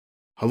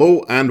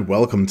Hello and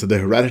welcome to the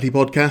Heredity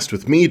Podcast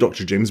with me,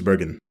 Dr. James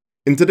Bergen.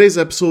 In today's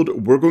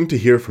episode, we're going to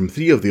hear from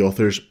three of the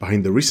authors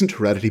behind the recent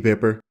Heredity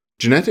paper,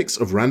 Genetics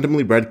of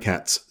Randomly Bred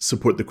Cats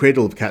Support the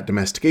Cradle of Cat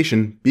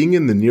Domestication Being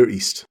in the Near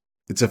East.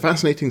 It's a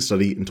fascinating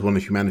study into one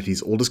of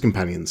humanity's oldest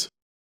companions.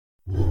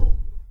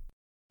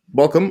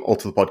 Welcome all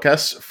to the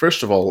podcast.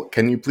 First of all,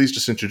 can you please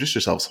just introduce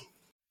yourselves?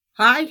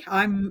 Hi,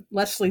 I'm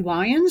Leslie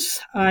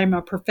Lyons. I'm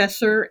a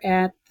professor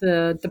at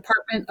the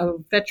Department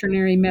of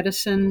Veterinary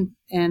Medicine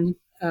and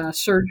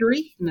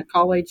Surgery in the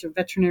College of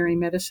Veterinary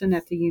Medicine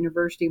at the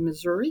University of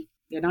Missouri,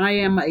 and I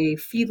am a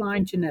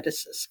feline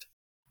geneticist.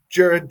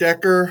 Jared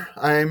Decker.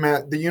 I'm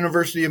at the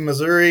University of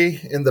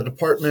Missouri in the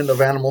Department of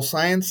Animal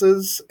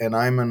Sciences, and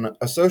I'm an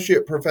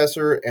associate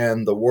professor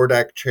and the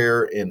Wardak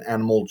Chair in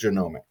Animal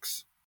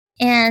Genomics.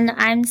 And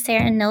I'm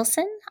Sarah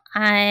Nilsson.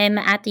 I'm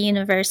at the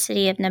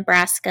University of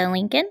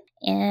Nebraska-Lincoln,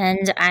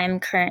 and I'm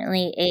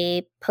currently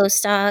a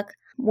postdoc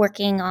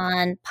working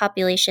on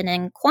population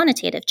and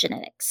quantitative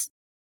genetics.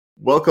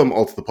 Welcome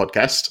all to the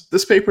podcast.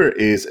 This paper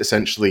is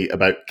essentially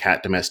about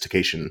cat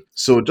domestication.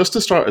 So just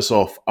to start us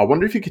off, I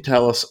wonder if you could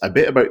tell us a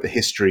bit about the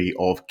history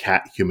of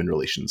cat-human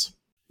relations.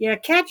 Yeah,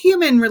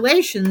 cat-human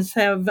relations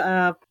have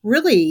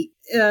really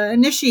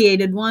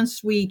initiated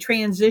once we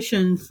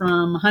transitioned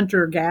from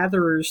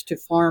hunter-gatherers to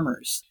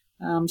farmers.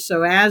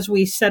 So as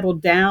we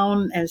settled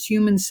down, as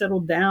humans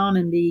settled down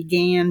and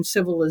began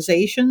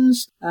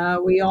civilizations,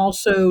 we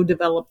also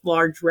developed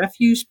large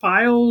refuse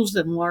piles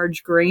and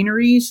large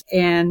granaries.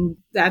 And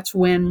that's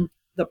when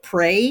the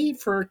prey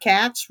for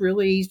cats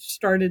really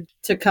started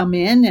to come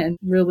in and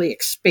really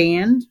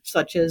expand,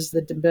 such as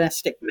the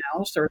domestic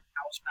mouse or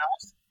house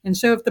mouse. And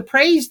so if the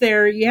prey's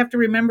there, you have to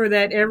remember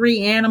that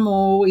every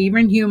animal,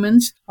 even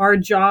humans, our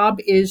job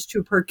is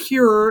to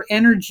procure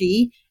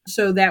energy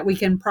so that we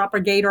can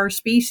propagate our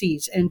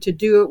species and to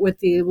do it with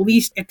the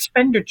least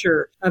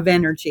expenditure of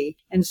energy.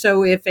 And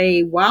so if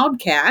a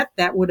wildcat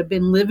that would have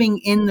been living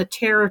in the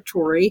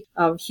territory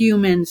of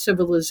human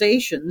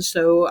civilization,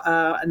 so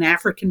an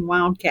African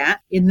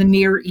wildcat in the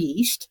Near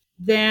East,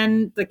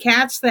 then the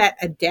cats that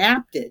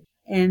adapted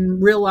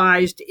and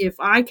realized if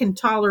I can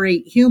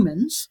tolerate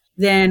humans,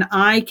 then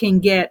I can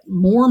get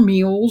more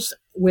meals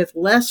with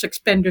less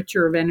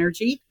expenditure of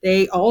energy.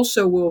 They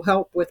also will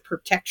help with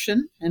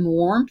protection and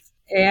warmth.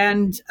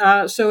 And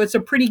so it's a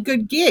pretty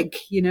good gig,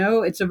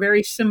 it's a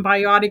very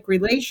symbiotic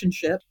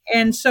relationship.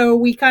 And so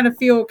we kind of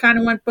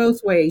went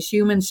both ways.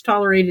 Humans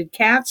tolerated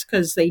cats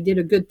because they did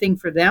a good thing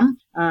for them,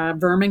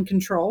 vermin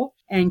control.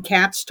 And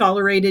cats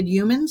tolerated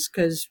humans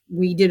because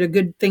we did a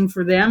good thing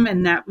for them,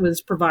 and that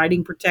was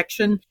providing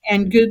protection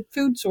and good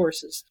food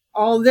sources.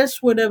 All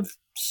this would have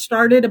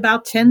started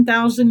about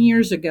 10,000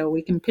 years ago.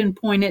 We can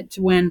pinpoint it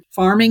to when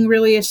farming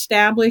really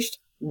established,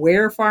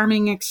 where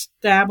farming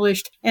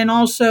established, and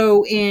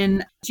also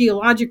in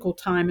geological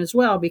time as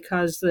well,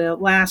 because the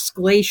last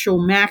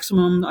glacial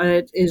maximum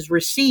is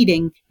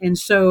receding. And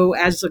so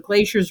as the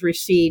glaciers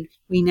recede,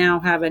 we now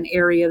have an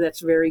area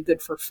that's very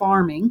good for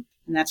farming,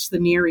 and that's the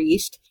Near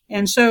East.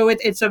 And so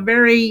it's a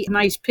very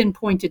nice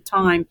pinpointed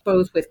time,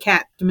 both with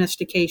cat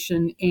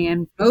domestication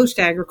and most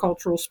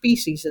agricultural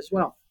species as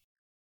well.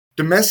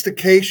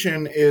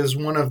 Domestication is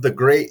one of the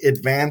great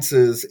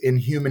advances in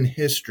human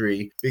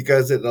history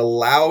because it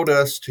allowed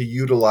us to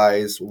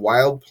utilize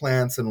wild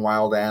plants and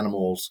wild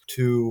animals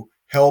to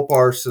help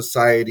our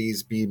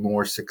societies be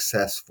more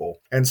successful.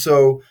 And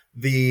so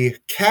the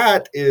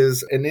cat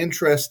is an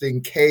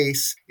interesting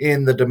case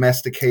in the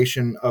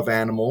domestication of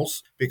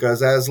animals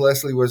because, as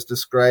Leslie was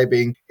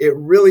describing, it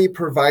really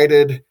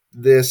provided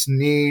this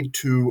need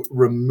to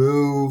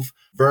remove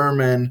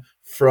vermin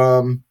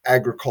from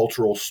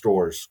agricultural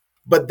stores.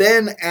 But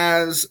then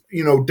as,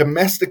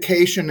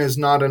 domestication is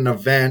not an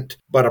event,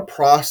 but a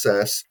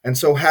process. And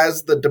so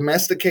as the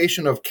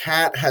domestication of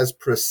cat has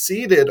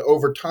proceeded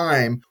over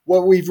time,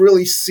 what we've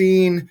really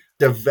seen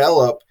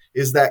develop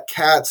is that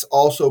cats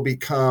also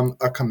become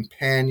a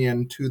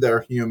companion to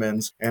their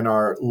humans and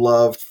are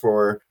loved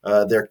for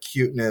their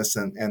cuteness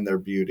and their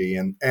beauty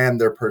and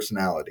their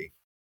personality.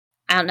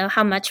 I don't know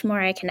how much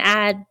more I can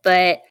add,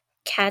 but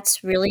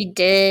cats really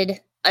did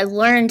I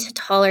learned to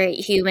tolerate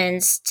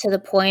humans to the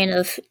point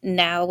of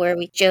now where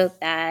we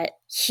joke that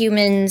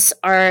humans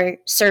are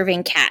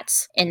serving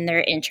cats in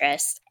their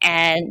interest,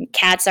 and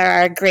cats are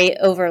our great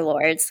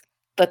overlords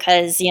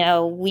because,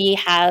 we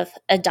have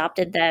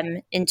adopted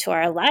them into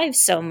our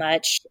lives so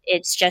much.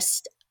 It's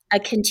just a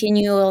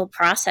continual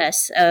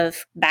process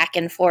of back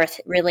and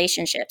forth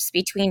relationships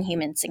between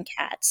humans and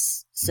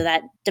cats. So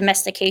that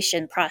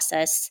domestication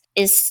process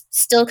is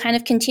still kind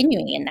of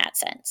continuing in that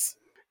sense.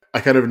 I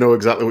kind of know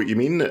exactly what you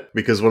mean,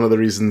 because one of the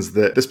reasons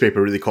that this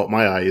paper really caught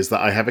my eye is that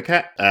I have a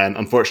cat, and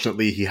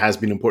unfortunately he has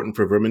been important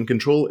for vermin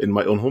control in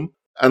my own home.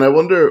 And I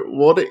wonder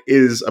what it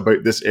is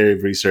about this area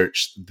of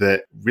research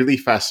that really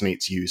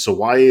fascinates you. So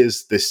why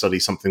is this study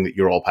something that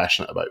you're all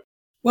passionate about?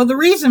 Well, the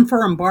reason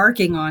for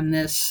embarking on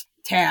this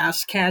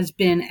task has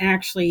been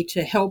actually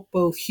to help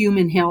both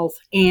human health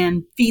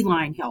and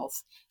feline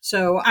health.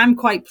 So I'm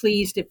quite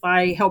pleased if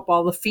I help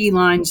all the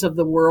felines of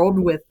the world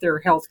with their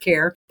health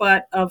care.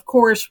 But of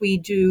course, we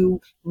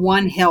do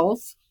One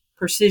Health,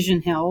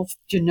 precision health,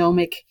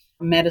 genomic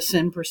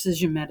medicine,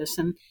 precision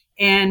medicine.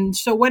 And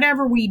so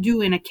whatever we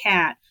do in a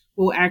cat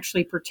will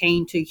actually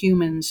pertain to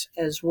humans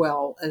as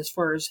well, as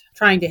far as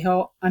trying to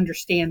help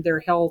understand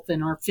their health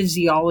and our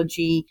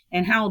physiology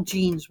and how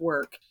genes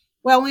work.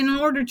 Well, in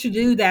order to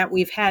do that,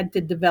 we've had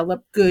to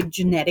develop good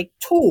genetic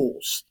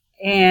tools.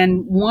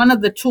 And one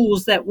of the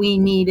tools that we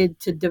needed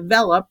to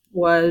develop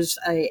was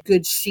a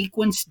good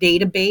sequence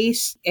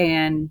database.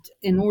 And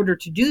in order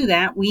to do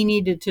that, we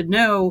needed to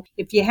know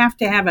if you have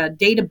to have a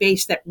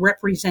database that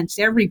represents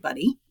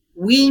everybody,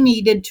 we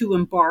needed to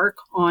embark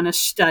on a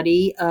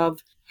study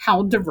of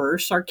how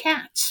diverse are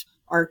cats.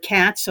 Are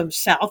cats of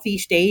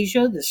Southeast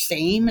Asia the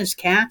same as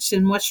cats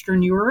in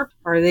Western Europe?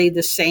 Are they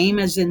the same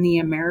as in the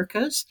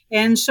Americas?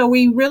 And so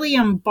we really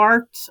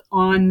embarked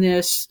on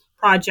this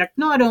project,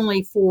 not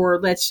only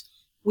for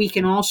we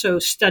can also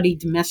study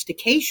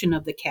domestication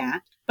of the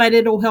cat, but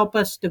it'll help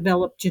us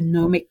develop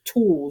genomic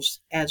tools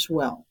as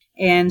well.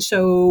 And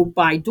so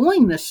by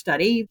doing this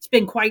study, it's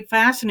been quite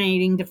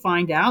fascinating to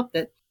find out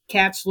that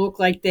cats look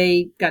like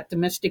they got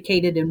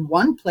domesticated in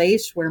one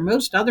place where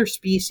most other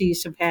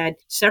species have had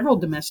several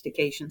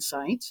domestication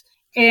sites,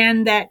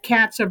 and that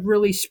cats have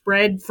really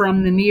spread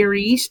from the Near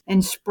East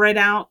and spread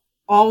out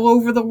all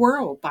over the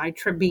world by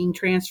being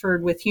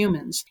transferred with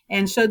humans.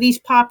 And so these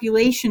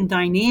population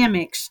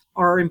dynamics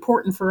are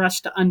important for us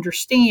to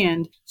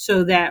understand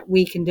so that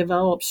we can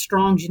develop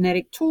strong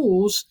genetic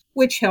tools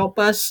which help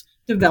us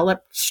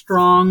develop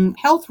strong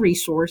health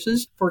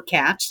resources for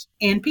cats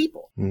and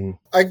people.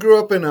 I grew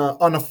up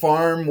on a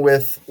farm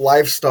with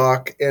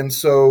livestock, and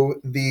so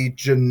the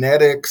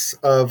genetics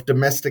of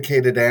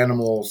domesticated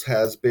animals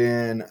has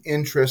been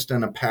interest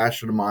and a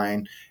passion of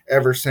mine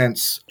ever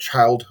since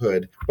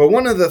childhood. But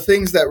one of the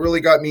things that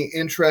really got me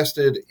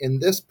interested in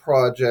this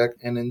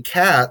project and in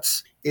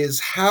cats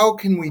is how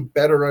can we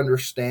better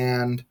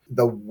understand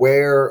the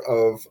where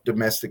of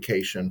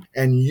domestication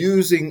and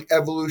using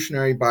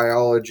evolutionary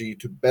biology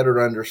to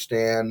better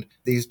understand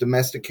these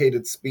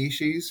domesticated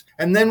species.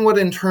 And then what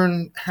in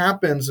turn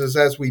happens is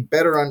as we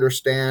better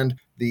understand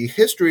the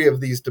history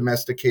of these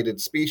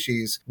domesticated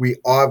species, we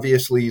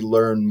obviously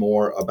learn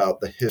more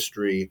about the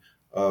history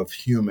of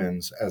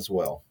humans as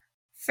well.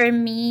 For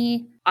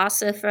me,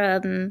 also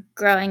from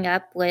growing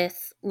up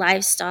with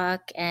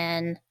livestock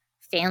and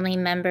family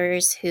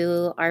members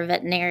who are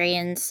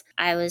veterinarians,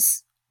 I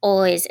was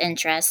always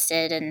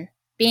interested in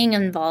being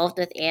involved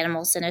with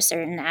animals in a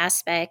certain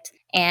aspect.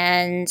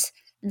 And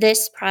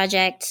this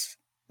project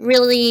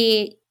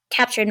really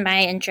captured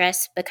my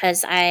interest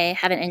because I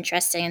have an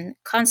interest in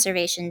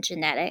conservation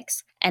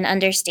genetics and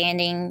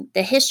understanding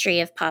the history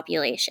of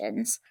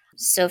populations.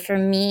 So for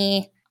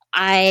me,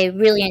 I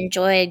really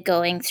enjoyed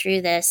going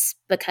through this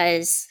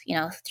because,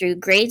 through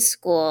grade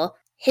school,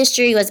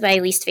 history was my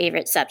least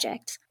favorite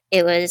subject.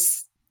 It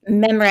was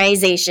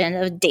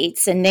memorization of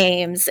dates and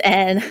names.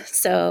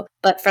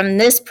 But from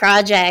this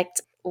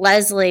project,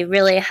 Leslie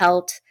really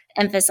helped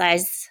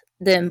emphasize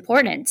the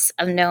importance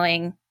of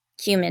knowing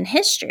human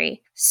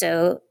history.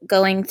 So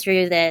going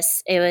through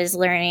this, it was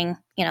learning,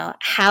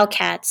 how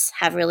cats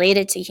have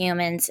related to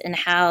humans and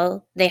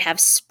how they have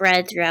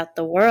spread throughout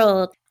the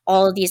world.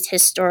 All of these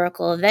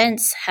historical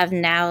events have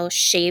now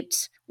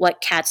shaped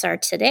what cats are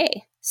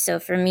today. So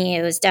for me,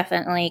 it was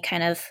definitely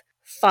kind of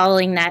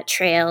following that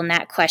trail and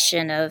that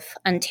question of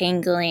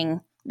untangling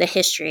the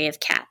history of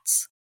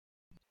cats.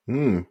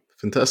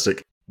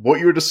 Fantastic. What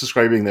you were just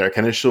describing there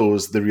kind of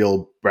shows the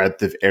real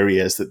breadth of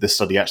areas that this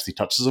study actually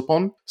touches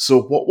upon.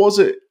 So what was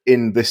it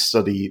in this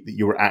study that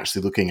you were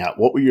actually looking at?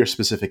 What were your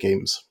specific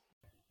aims?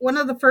 One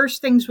of the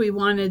first things we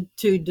wanted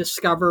to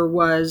discover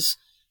was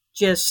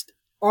just,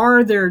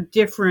 are there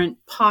different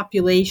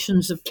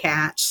populations of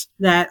cats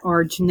that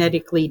are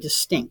genetically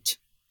distinct?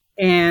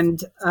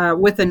 And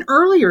with an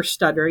earlier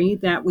study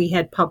that we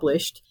had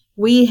published,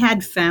 we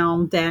had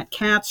found that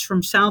cats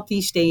from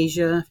Southeast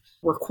Asia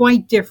were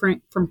quite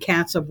different from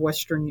cats of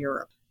Western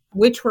Europe,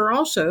 which were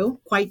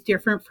also quite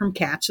different from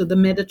cats of the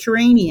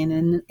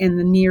Mediterranean and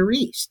the Near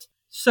East.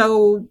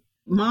 So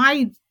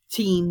my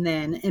team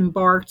then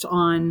embarked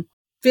on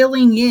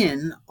filling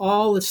in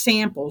all the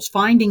samples,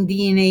 finding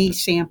DNA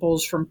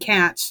samples from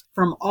cats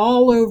from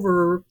all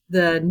over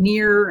the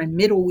Near and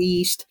Middle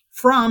East,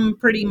 from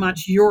pretty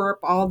much Europe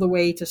all the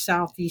way to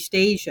Southeast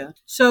Asia,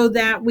 so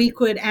that we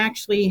could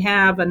actually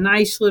have a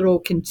nice little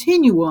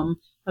continuum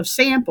of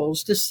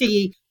samples to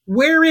see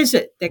where is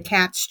it that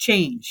cats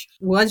change.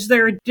 Was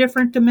there a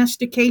different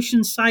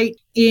domestication site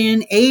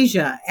in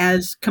Asia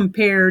as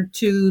compared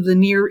to the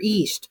Near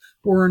East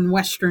or in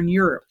Western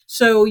Europe?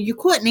 So you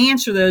couldn't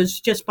answer those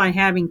just by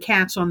having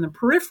cats on the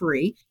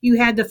periphery. You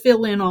had to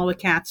fill in all the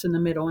cats in the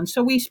middle. And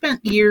so we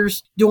spent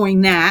years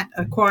doing that,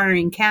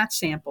 acquiring cat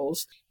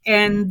samples,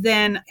 and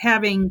then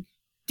having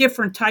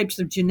different types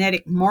of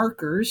genetic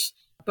markers,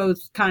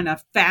 both kind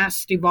of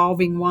fast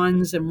evolving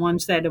ones and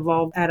ones that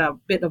evolve at a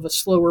bit of a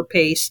slower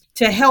pace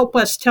to help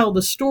us tell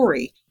the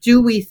story.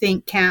 Do we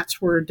think cats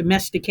were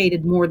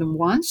domesticated more than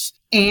once?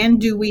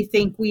 And do we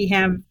think we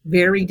have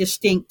very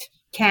distinct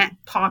cat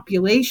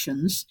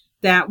populations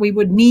that we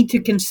would need to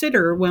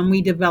consider when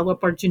we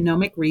develop our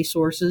genomic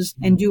resources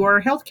and do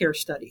our healthcare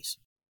studies?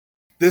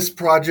 This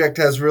project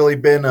has really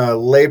been a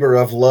labor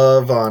of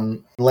love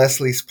on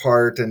Leslie's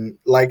part. And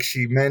like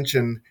she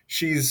mentioned,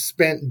 she's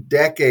spent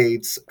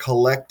decades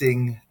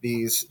collecting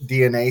these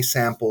DNA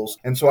samples.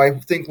 And so I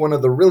think one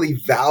of the really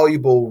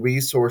valuable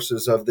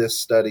resources of this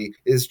study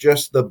is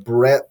just the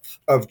breadth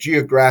of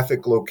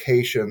geographic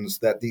locations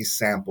that these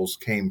samples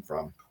came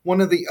from.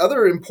 One of the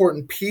other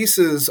important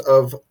pieces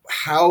of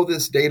how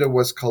this data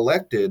was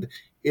collected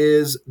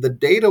is the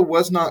data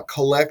was not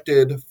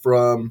collected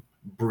from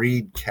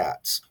breed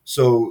cats.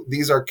 So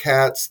these are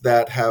cats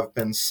that have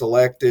been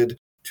selected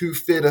to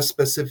fit a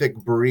specific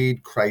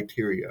breed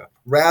criteria.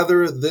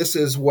 Rather, this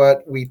is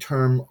what we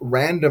term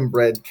random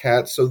bred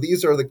cats. So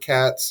these are the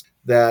cats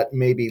that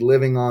may be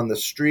living on the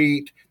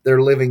street.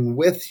 They're living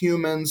with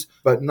humans,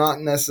 but not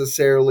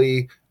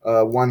necessarily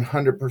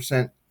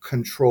 100%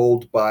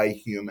 controlled by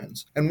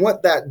humans. And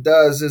what that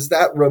does is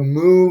that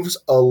removes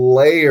a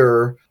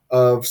layer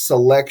of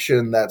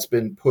selection that's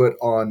been put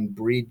on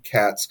breed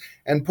cats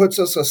and puts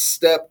us a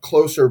step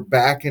closer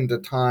back into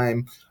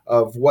time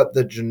of what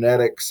the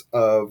genetics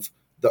of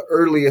the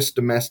earliest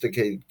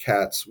domesticated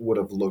cats would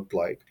have looked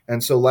like.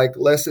 And so like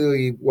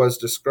Leslie was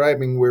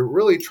describing, we're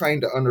really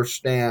trying to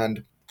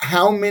understand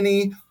how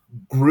many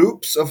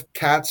groups of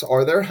cats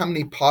are there? How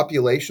many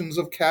populations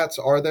of cats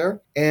are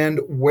there? And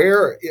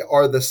where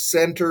are the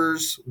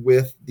centers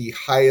with the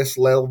highest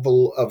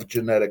level of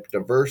genetic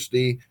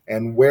diversity?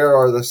 And where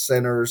are the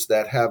centers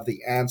that have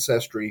the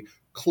ancestry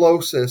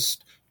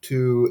closest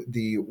to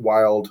the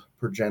wild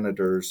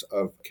progenitors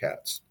of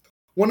cats?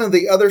 One of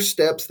the other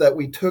steps that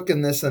we took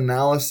in this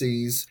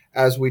analysis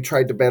as we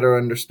tried to better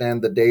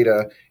understand the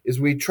data is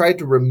we tried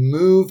to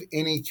remove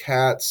any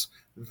cats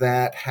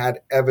that had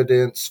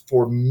evidence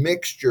for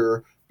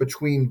mixture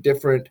between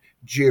different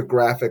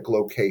geographic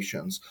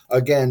locations.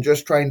 Again,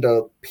 just trying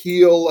to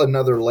peel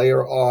another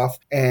layer off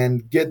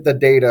and get the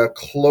data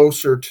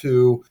closer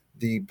to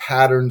the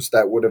patterns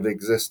that would have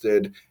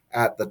existed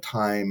at the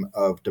time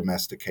of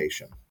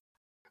domestication.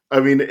 I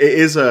mean, it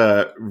is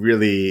a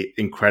really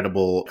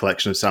incredible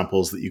collection of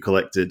samples that you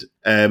collected.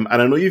 And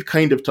I know you've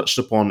kind of touched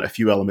upon a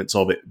few elements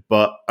of it,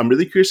 but I'm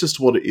really curious as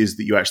to what it is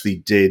that you actually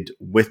did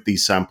with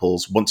these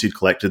samples once you'd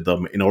collected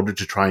them in order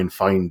to try and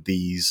find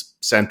these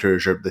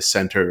centers or the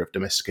center of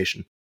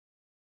domestication.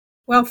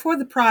 Well, for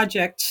the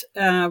project,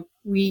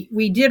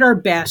 we did our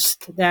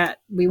best that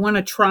we want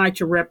to try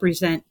to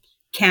represent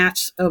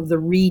cats of the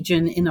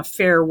region in a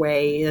fair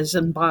way, as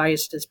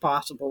unbiased as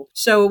possible.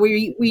 So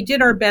we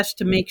did our best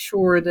to make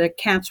sure the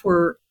cats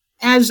were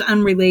as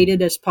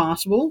unrelated as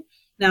possible.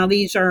 Now,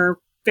 these are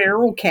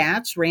feral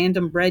cats,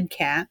 random bred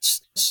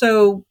cats,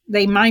 so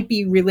they might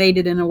be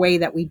related in a way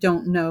that we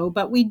don't know,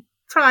 but we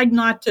tried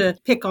not to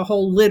pick a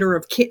whole litter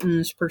of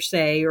kittens per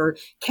se, or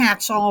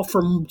cats all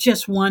from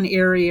just one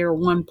area or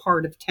one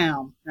part of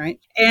town, right?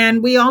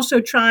 And we also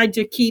tried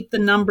to keep the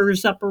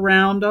numbers up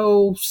around,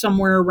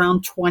 somewhere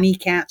around 20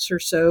 cats or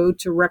so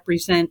to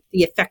represent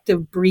the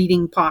effective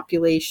breeding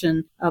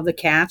population of the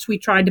cats. We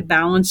tried to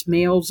balance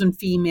males and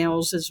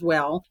females as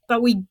well,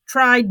 but we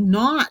tried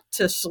not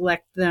to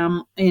select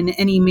them in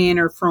any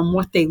manner from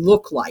what they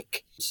look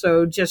like.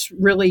 So just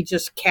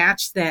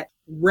cats that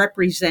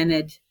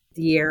represented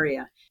the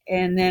area.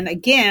 And then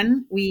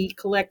again, we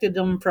collected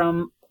them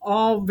from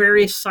all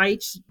various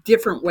sites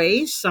different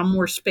ways. Some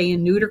were spay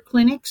and neuter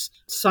clinics.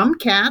 Some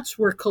cats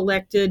were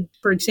collected,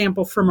 for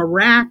example, from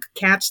Iraq,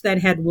 cats that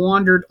had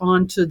wandered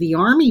onto the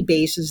army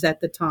bases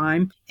at the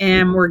time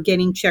and were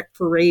getting checked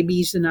for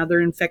rabies and other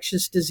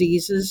infectious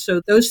diseases.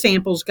 So those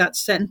samples got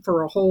sent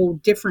for a whole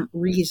different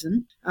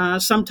reason.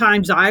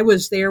 Sometimes I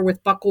was there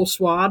with buccal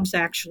swabs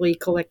actually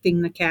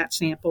collecting the cat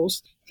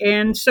samples.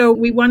 And so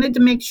we wanted to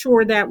make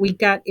sure that we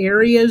got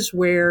areas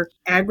where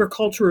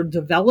agricultural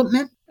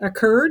development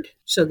occurred.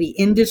 So the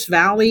Indus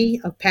Valley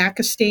of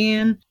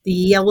Pakistan, the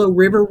Yellow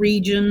River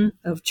region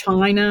of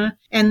China,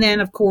 and then,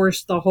 of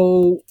course, the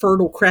whole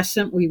Fertile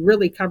Crescent. We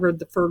really covered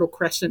the Fertile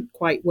Crescent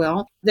quite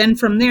well. Then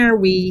from there,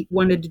 we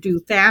wanted to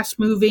do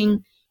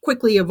fast-moving,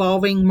 quickly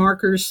evolving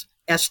markers,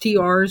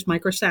 STRs,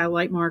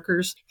 microsatellite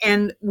markers,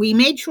 and we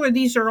made sure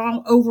these are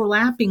all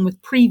overlapping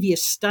with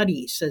previous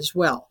studies as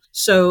well.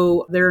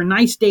 So they're a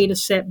nice data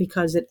set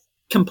because it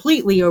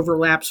completely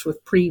overlaps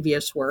with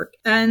previous work.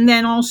 And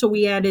then also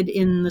we added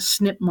in the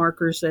SNP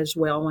markers as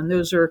well. And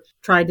those are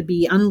tried to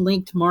be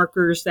unlinked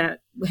markers that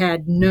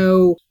had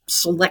no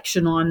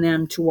selection on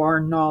them to our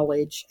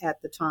knowledge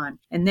at the time.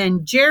 And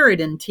then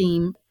Jared and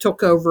team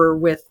took over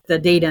with the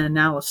data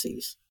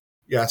analyses.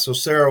 Yeah, so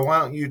Sarah, why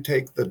don't you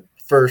take the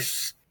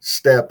first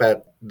step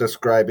at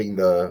describing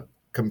the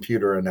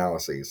computer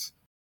analyses?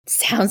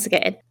 Sounds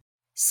good.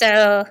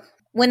 So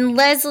when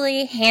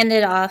Leslie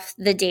handed off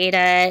the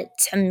data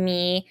to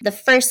me, the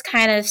first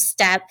kind of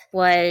step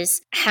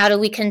was, how do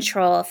we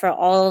control for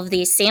all of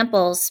these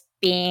samples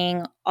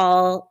being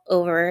all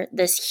over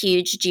this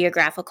huge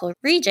geographical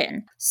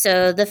region?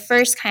 So the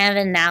first kind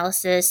of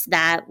analysis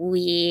that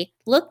we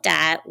looked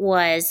at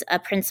was a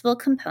principal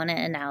component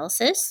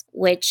analysis,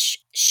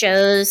 which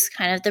shows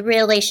kind of the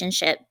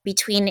relationship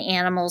between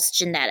animals'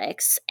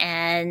 genetics.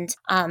 And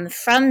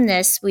from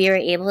this, we were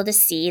able to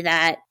see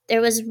that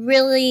there was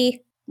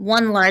really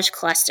one large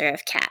cluster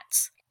of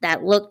cats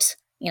that looked,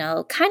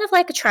 kind of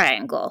like a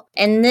triangle.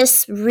 And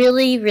this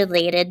really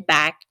related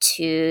back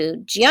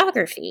to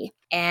geography.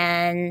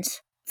 And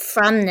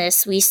from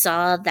this, we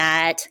saw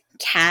that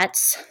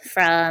cats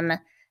from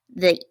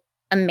the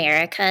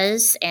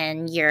Americas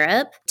and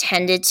Europe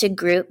tended to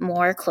group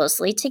more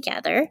closely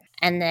together.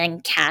 And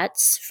then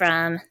cats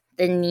from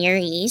the Near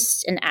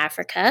East and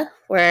Africa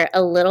were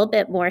a little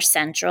bit more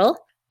central.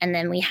 And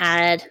then we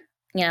had,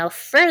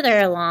 further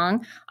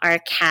along are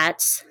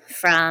cats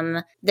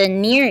from the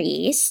Near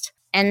East.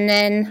 And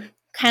then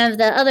kind of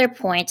the other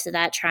point to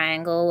that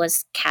triangle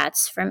was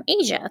cats from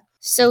Asia.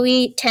 So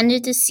we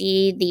tended to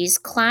see these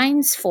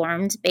clines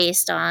formed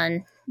based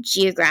on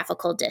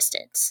geographical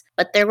distance,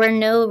 but there were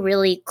no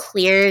really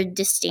clear,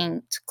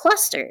 distinct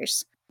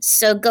clusters.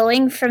 So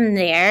going from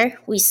there,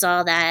 we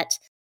saw that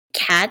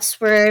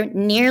cats were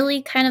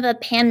nearly kind of a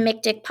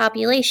panmictic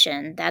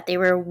population, that they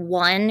were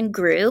one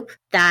group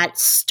that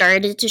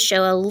started to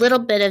show a little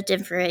bit of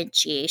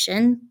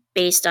differentiation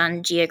based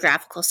on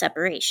geographical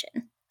separation.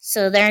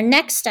 So their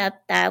next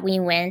step that we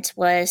went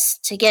was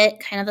to get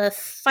kind of a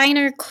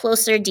finer,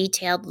 closer,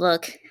 detailed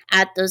look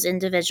at those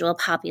individual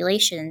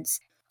populations.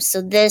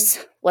 So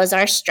this was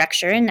our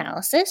structure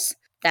analysis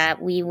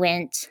that we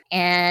went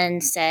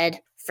and said,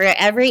 for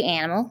every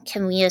animal,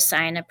 can we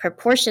assign a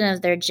proportion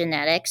of their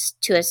genetics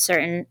to a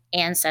certain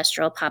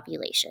ancestral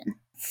population?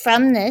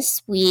 From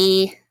this,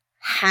 we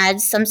had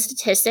some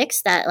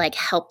statistics that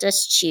helped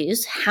us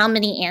choose how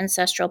many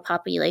ancestral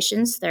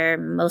populations there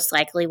most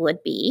likely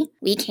would be.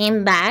 We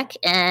came back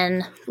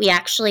and we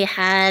actually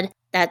had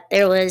that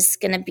there was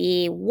going to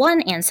be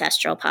one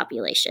ancestral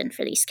population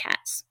for these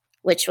cats,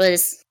 which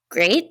was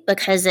great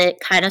because it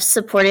kind of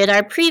supported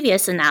our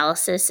previous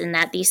analysis in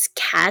that these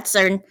cats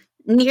are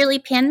nearly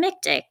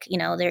panmictic.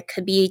 There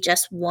could be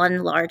just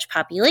one large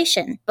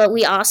population. But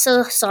we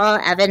also saw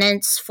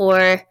evidence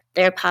for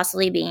there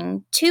possibly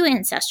being two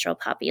ancestral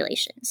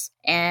populations.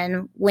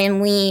 And when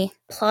we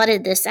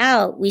plotted this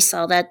out, we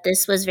saw that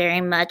this was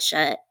very much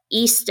a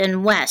east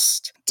and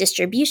west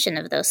distribution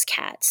of those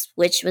cats,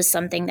 which was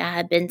something that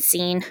had been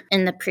seen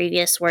in the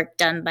previous work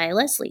done by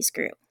Leslie's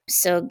group.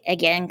 So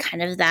again,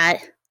 kind of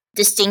that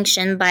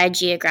distinction by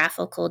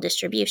geographical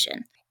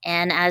distribution.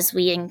 And as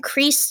we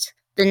increased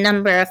the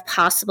number of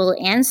possible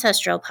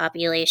ancestral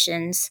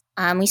populations,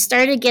 we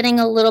started getting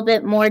a little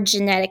bit more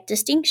genetic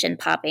distinction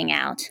popping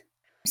out.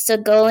 So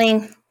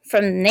going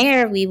from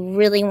there, we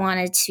really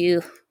wanted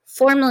to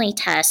formally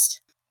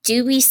test,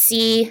 do we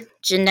see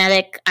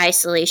genetic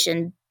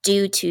isolation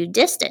due to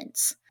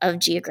distance of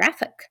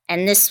geographic?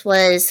 And this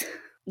was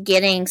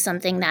getting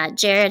something that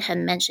Jared had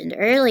mentioned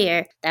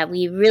earlier, that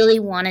we really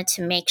wanted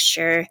to make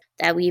sure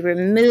that we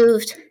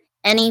removed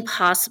any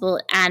possible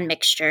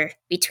admixture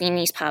between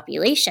these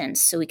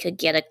populations so we could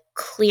get a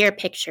clear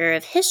picture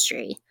of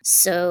history.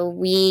 So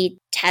we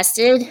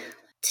tested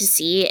to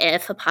see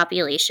if a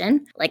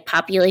population, like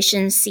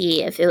population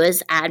C, if it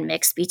was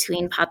admixed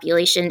between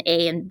population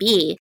A and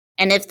B,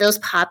 and if those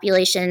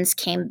populations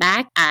came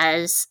back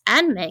as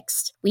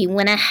admixed, we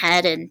went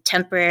ahead and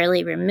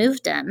temporarily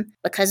removed them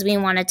because we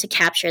wanted to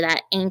capture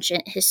that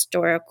ancient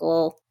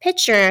historical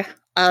picture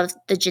of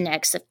the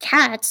genetics of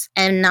cats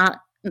and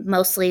not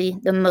mostly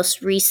the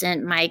most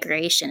recent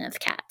migration of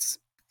cats.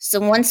 So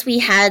once we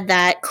had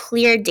that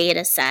clear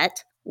data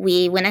set,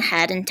 we went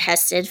ahead and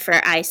tested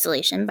for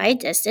isolation by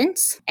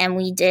distance, and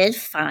we did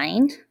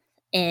find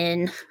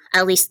in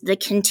at least the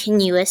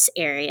continuous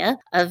area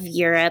of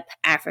Europe,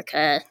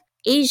 Africa,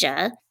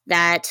 Asia,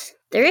 that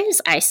there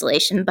is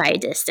isolation by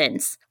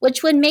distance,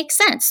 which would make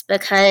sense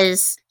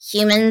because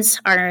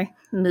humans are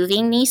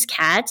moving these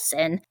cats,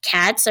 and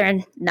cats are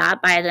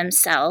not by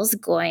themselves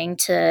going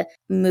to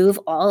move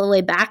all the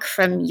way back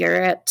from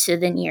Europe to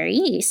the Near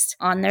East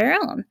on their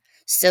own.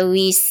 So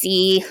we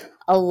see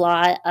a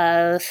lot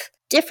of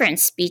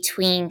difference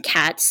between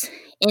cats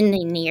in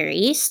the Near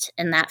East,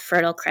 in that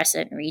Fertile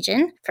Crescent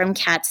region, from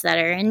cats that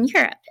are in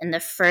Europe. And the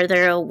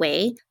further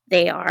away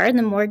they are,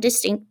 the more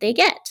distinct they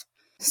get.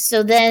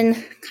 So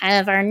then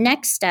kind of our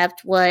next step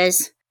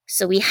was,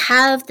 so we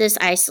have this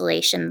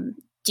isolation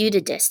due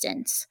to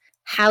distance.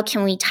 How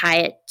can we tie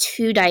it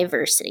to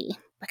diversity?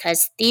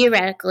 Because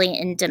theoretically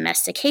in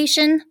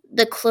domestication,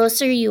 the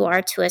closer you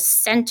are to a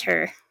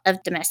center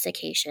of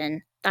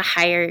domestication, the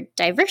higher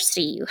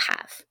diversity you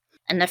have.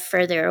 And the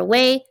further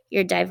away,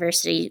 your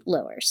diversity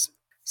lowers.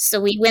 So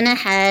we went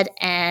ahead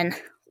and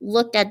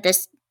looked at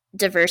this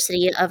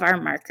diversity of our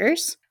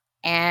markers,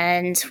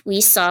 and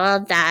we saw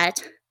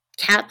that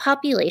cat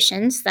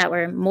populations that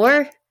were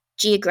more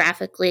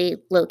geographically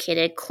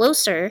located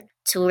closer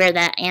to where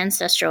that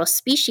ancestral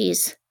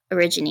species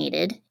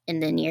originated in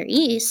the Near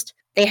East,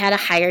 they had a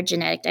higher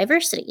genetic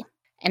diversity.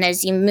 And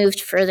as you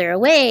moved further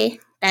away,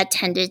 that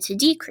tended to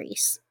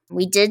decrease.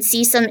 We did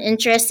see some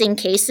interesting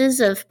cases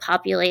of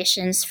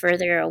populations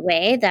further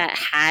away that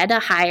had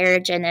a higher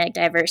genetic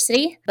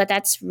diversity, but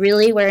that's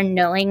really where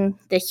knowing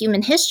the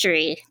human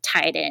history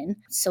tied in.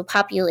 So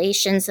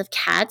populations of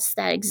cats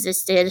that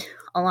existed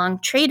along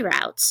trade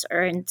routes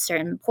or in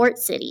certain port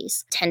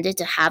cities tended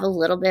to have a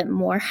little bit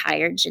more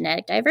higher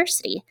genetic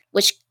diversity,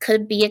 which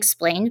could be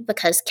explained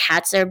because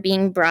cats are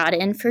being brought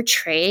in for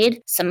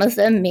trade. Some of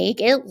them may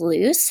get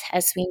loose.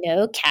 As we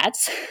know,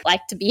 cats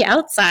like to be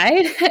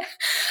outside.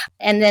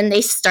 And then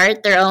they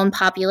start their own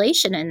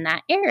population in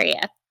that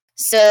area.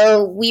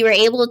 So we were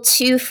able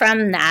to,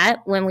 from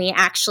that, when we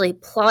actually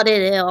plotted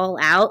it all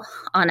out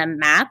on a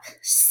map,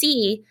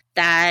 see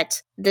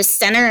that the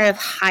center of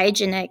high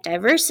genetic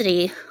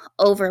diversity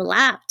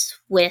overlapped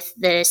with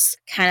this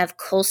kind of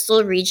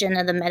coastal region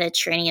of the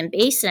Mediterranean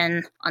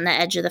basin on the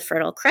edge of the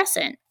Fertile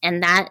Crescent.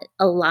 And that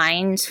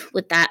aligned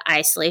with that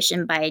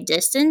isolation by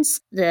distance.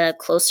 The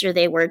closer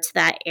they were to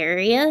that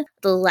area,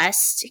 the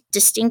less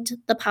distinct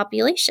the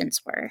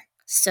populations were.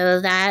 So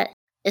that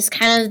is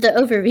kind of the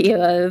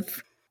overview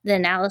of the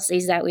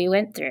analyses that we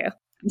went through.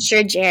 I'm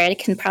sure Jared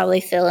can probably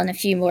fill in a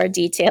few more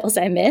details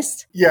I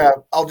missed. Yeah,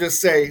 I'll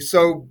just say,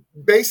 so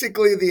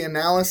basically the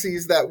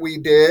analyses that we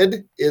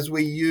did is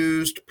we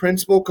used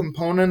principal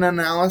component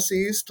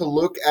analyses to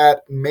look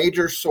at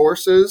major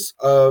sources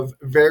of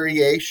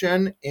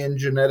variation in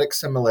genetic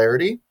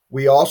similarity.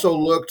 We also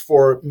looked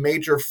for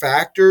major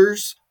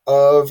factors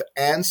of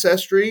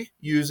ancestry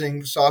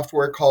using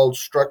software called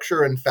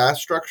Structure and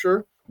Fast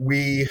Structure.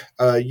 We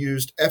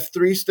used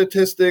F3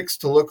 statistics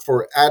to look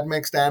for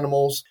admixed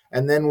animals,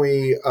 and then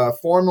we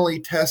formally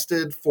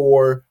tested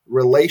for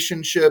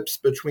relationships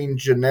between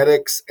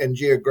genetics and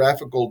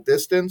geographical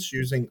distance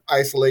using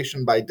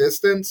isolation by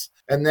distance.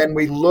 And then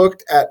we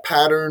looked at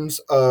patterns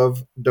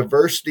of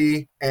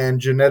diversity and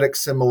genetic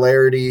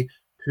similarity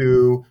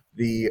to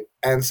the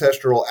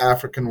ancestral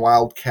African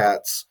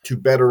wildcats to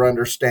better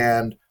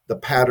understand the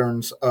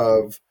patterns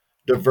of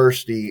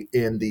diversity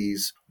in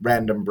these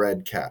random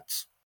bred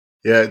cats.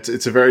 Yeah,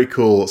 it's a very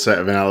cool set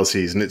of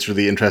analyses, and it's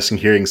really interesting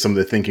hearing some of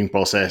the thinking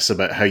process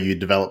about how you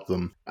develop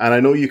them. And I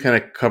know you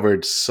kind of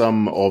covered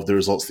some of the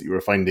results that you were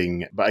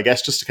finding, but I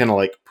guess just to kind of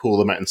like pull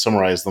them out and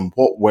summarize them,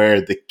 what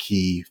were the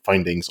key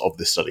findings of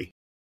this study?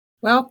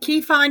 Well,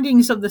 key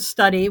findings of the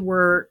study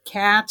were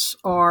cats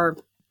are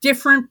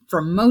different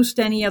from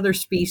most any other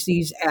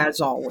species, as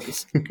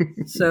always.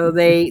 So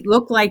they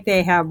look like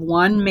they have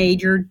one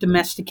major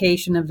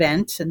domestication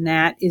event, and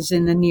that is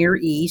in the Near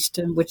East,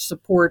 and which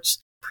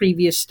supports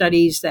previous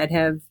studies that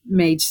have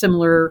made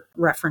similar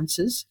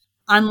references.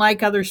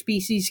 Unlike other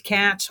species,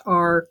 cats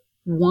are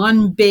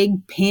one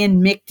big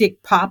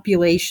panmictic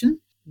population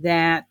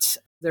that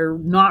they're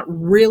not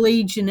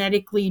really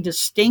genetically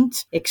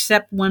distinct,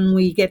 except when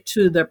we get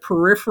to the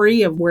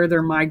periphery of where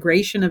their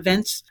migration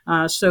events.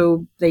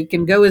 So they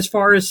can go as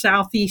far as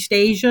Southeast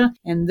Asia,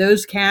 and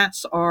those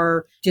cats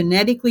are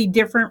genetically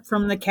different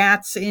from the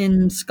cats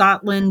in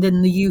Scotland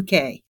and the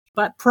UK,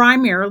 but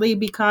primarily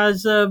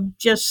because of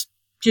just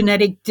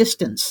genetic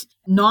distance,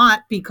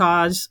 not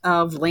because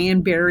of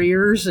land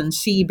barriers and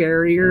sea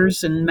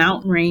barriers and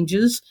mountain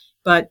ranges,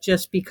 but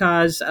just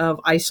because of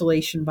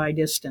isolation by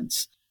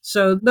distance.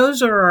 So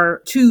those are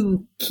our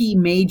two key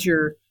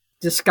major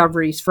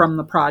discoveries from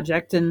the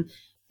project. And,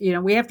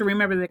 we have to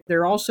remember that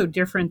they're also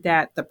different,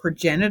 that the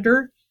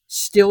progenitor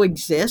still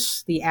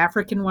exists, the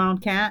African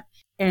wildcat.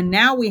 And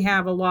now we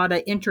have a lot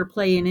of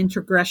interplay and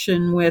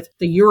integration with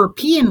the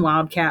European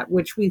wildcat,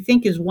 which we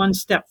think is one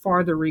step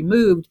farther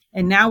removed.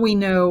 And now we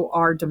know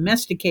our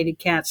domesticated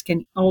cats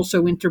can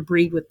also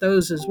interbreed with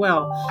those as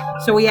well.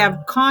 So we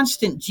have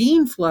constant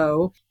gene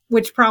flow,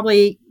 which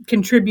probably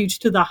contributes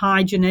to the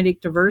high genetic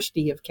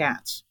diversity of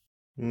cats.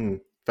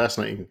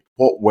 Fascinating.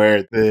 What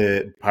were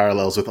the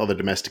parallels with other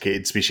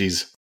domesticated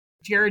species?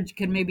 Jared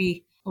can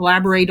maybe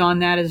elaborate on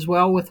that as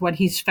well with what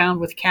he's found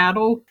with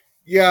cattle.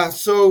 Yeah,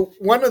 so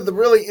one of the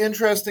really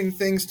interesting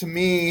things to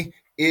me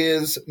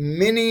is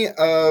many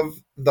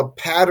of the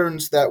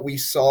patterns that we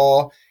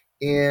saw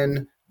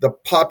in the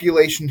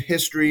population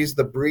histories,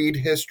 the breed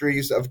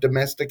histories of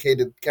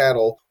domesticated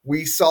cattle,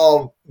 we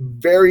saw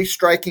very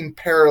striking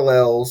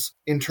parallels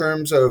in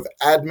terms of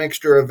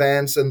admixture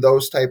events and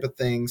those type of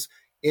things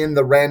in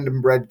the random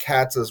bred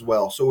cats as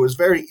well. So it was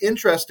very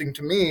interesting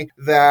to me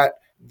that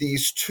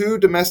these two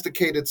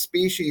domesticated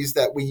species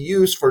that we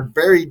use for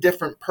very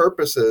different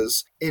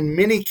purposes, in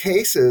many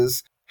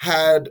cases,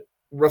 had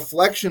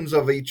reflections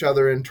of each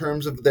other in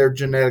terms of their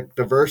genetic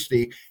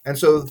diversity. And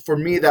so for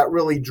me, that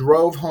really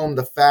drove home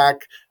the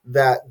fact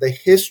that the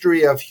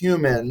history of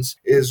humans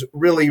is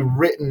really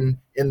written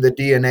in the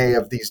DNA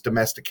of these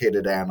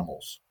domesticated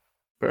animals.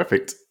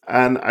 Perfect.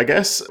 And I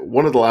guess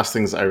one of the last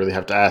things I really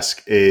have to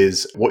ask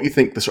is what you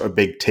think the sort of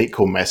big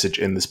take-home message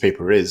in this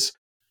paper is.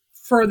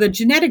 For the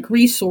genetic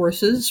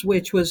resources,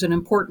 which was an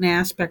important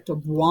aspect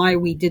of why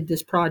we did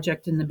this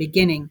project in the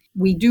beginning,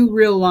 we do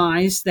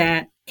realize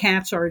that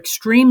cats are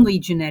extremely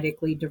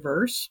genetically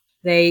diverse.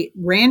 They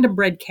random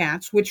bred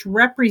cats, which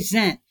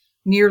represent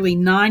nearly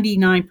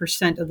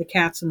 99% of the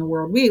cats in the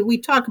world. We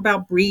talk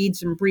about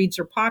breeds, and breeds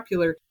are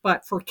popular,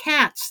 but for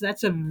cats,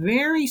 that's a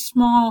very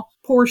small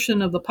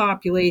portion of the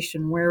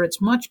population, where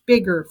it's much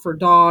bigger for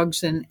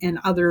dogs and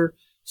other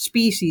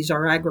species.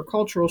 Our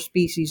agricultural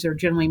species are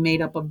generally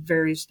made up of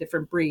various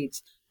different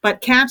breeds.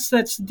 But cats,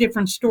 that's a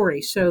different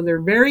story. So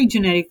they're very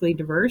genetically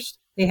diverse.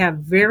 They have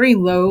very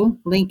low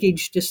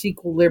linkage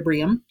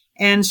disequilibrium.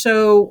 And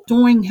so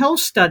doing health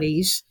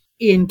studies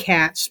in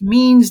cats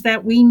means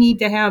that we need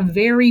to have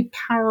very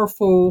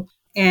powerful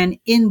and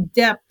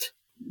in-depth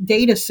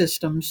data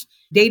systems,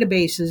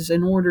 databases,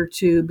 in order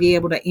to be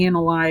able to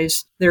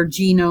analyze their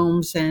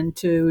genomes and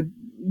to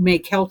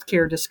make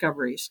healthcare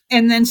discoveries.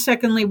 And then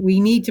secondly, we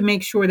need to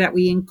make sure that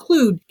we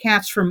include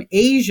cats from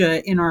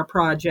Asia in our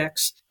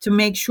projects to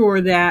make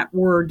sure that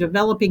we're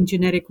developing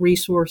genetic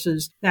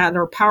resources that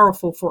are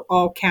powerful for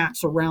all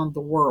cats around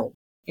the world.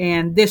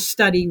 And this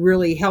study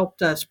really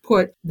helped us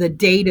put the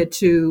data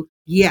to,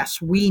 yes,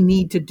 we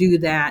need to do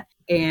that.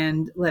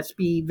 And let's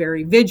be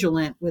very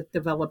vigilant with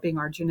developing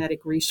our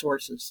genetic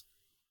resources.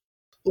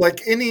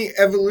 Like any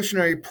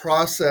evolutionary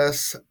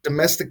process,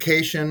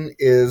 domestication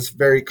is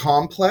very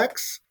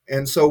complex.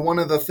 And so one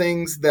of the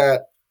things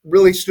that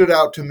really stood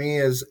out to me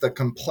is the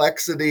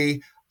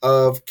complexity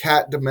of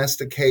cat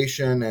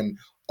domestication and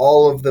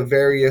all of the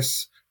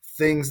various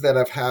things that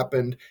have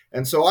happened.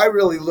 And so I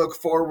really look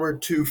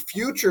forward to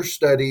future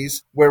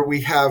studies where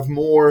we have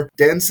more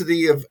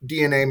density of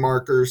DNA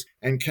markers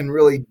and can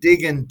really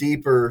dig in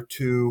deeper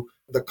to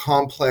the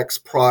complex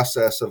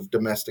process of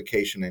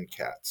domestication in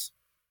cats.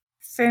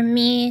 For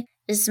me,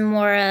 is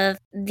more of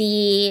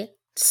the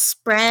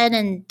spread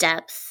and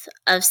depth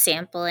of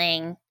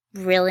sampling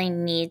really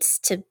needs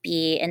to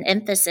be an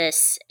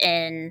emphasis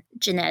in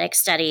genetic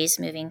studies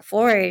moving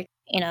forward.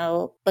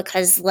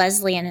 Because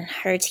Leslie and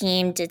her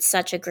team did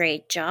such a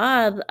great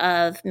job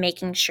of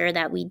making sure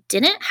that we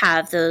didn't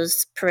have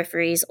those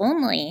peripheries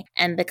only.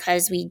 And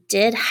because we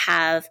did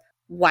have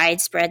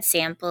widespread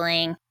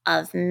sampling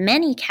of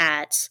many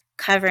cats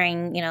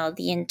covering,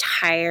 the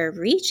entire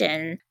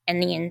region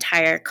and the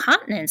entire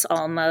continents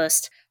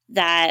almost,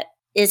 that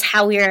is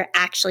how we are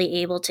actually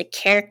able to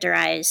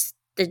characterize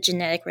the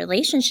genetic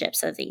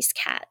relationships of these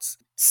cats.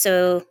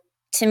 So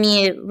to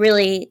me, it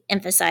really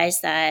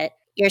emphasized that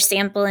your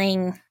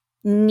sampling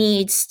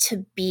needs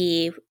to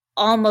be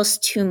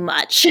almost too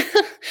much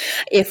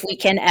if we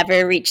can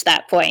ever reach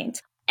that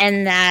point.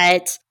 And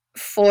that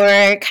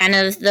for kind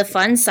of the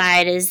fun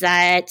side is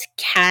that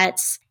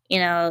cats,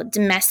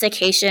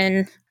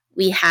 domestication,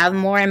 we have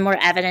more and more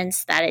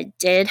evidence that it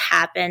did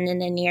happen in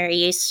the Near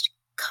East,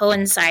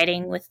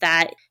 coinciding with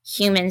that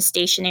human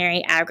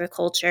stationary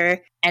agriculture.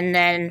 And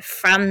then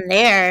from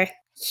there,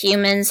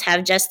 humans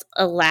have just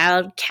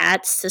allowed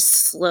cats to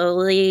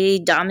slowly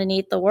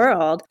dominate the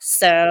world.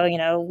 So,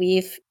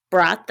 we've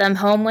brought them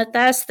home with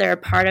us. They're a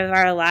part of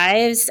our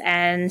lives,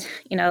 and,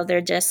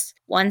 they're just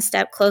one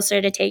step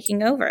closer to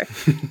taking over.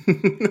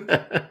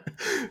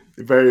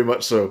 Very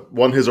much so.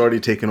 One has already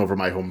taken over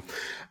my home.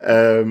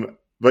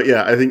 But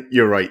yeah, I think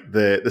you're right.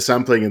 The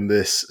sampling in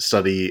this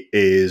study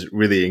is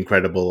really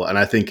incredible, and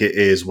I think it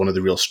is one of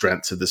the real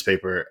strengths of this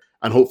paper,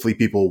 and hopefully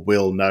people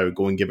will now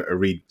go and give it a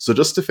read. So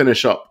just to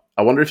finish up,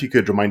 I wonder if you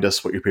could remind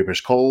us what your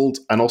paper's called,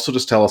 and also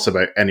just tell us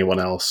about anyone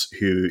else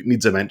who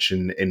needs a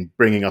mention in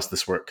bringing us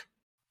this work.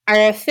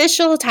 Our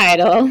official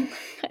title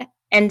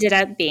ended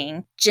up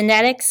being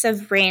Genetics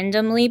of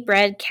Randomly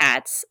Bred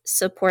Cats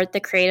Support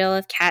the Cradle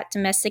of Cat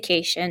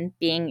Domestication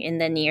Being in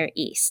the Near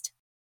East.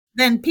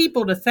 Then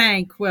people to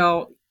thank,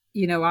 well,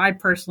 I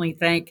personally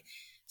thank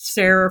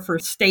Sarah for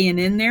staying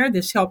in there.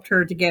 This helped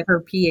her to get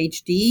her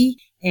PhD,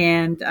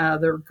 and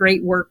the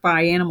great work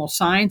by Animal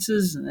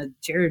Sciences and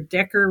Jared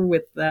Decker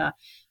with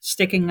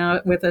sticking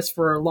out with us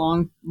for a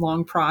long,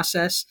 long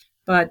process.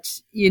 But,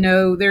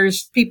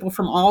 there's people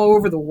from all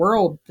over the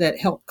world that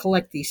help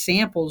collect these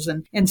samples,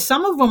 and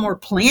some of them were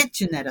plant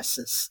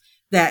geneticists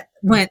that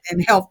went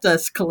and helped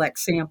us collect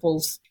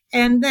samples.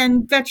 And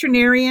then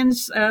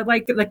veterinarians,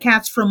 like the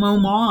cats from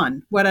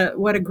Oman. What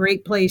a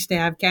great place to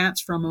have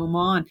cats from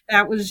Oman.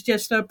 That was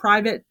just a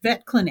private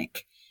vet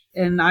clinic.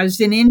 And I was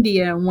in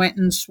India and went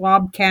and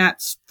swabbed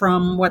cats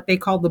from what they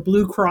call the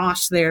Blue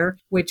Cross there,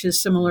 which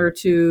is similar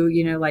to,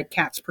 like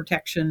Cats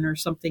Protection or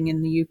something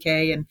in the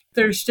UK. And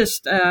there's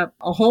just a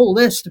whole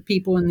list of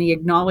people in the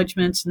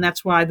acknowledgments. And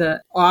that's why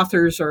the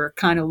authors are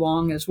kind of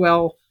long as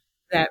well.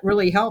 That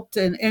really helped.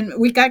 And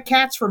we got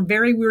cats from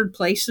very weird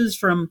places,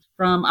 from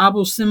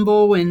Abu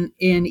Simbel in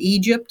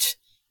Egypt,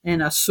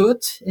 and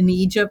Asut in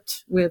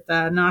Egypt with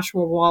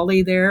Nashwa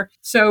Wali there.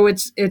 So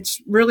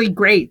it's really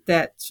great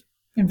that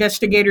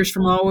investigators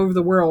from all over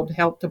the world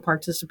helped to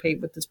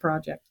participate with this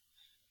project.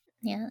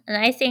 Yeah, and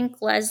I think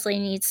Leslie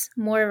needs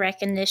more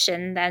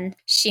recognition than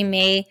she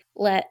may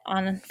let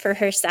on for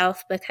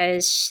herself,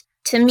 because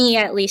to me,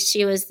 at least,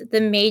 she was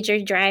the major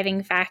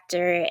driving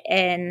factor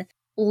in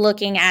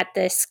looking at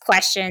this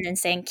question and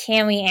saying,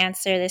 can we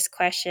answer this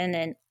question,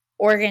 and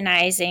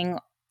organizing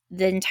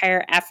the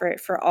entire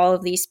effort for all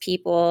of these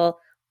people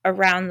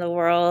around the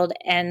world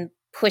and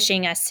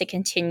pushing us to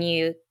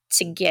continue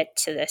to get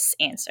to this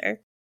answer.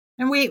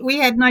 And we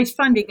had nice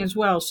funding as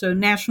well. So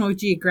National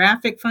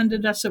Geographic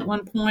funded us at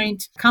one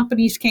point.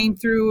 Companies came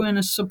through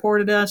and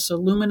supported us.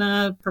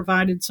 Illumina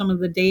provided some of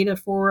the data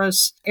for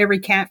us. Every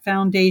Cat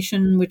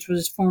Foundation, which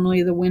was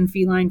formerly the Wynn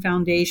Feline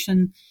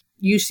Foundation,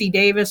 UC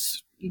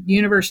Davis,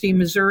 University of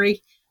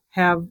Missouri,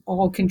 have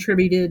all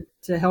contributed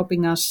to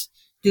helping us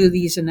do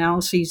these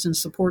analyses and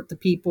support the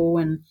people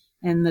and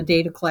the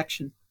data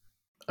collection.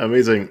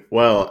 Amazing.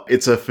 Well,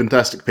 it's a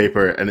fantastic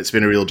paper, and it's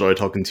been a real joy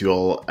talking to you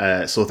all.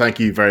 So thank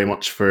you very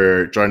much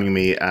for joining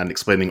me and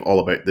explaining all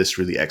about this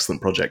really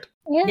excellent project.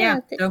 Yeah.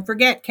 Don't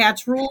forget,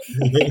 cats rule.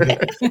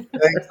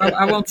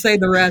 I won't say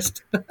the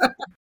rest.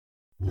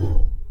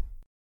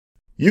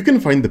 You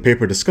can find the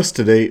paper discussed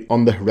today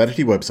on the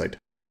Heredity website.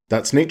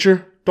 That's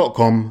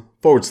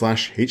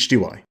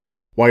nature.com/HDY.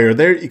 While you're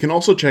there, you can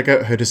also check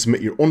out how to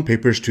submit your own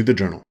papers to the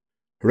journal.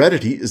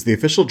 Heredity is the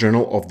official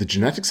journal of the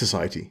Genetic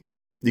Society.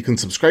 You can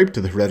subscribe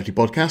to the Heredity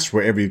podcast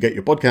wherever you get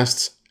your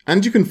podcasts,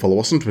 and you can follow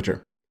us on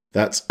Twitter.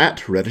 That's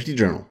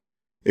 @HeredityJournal.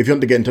 If you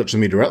want to get in touch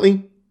with me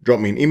directly,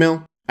 drop me an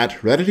email at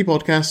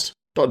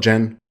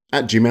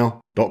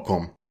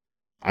hereditypodcast.gen@gmail.com.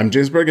 I'm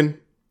James Bergen.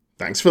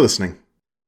 Thanks for listening.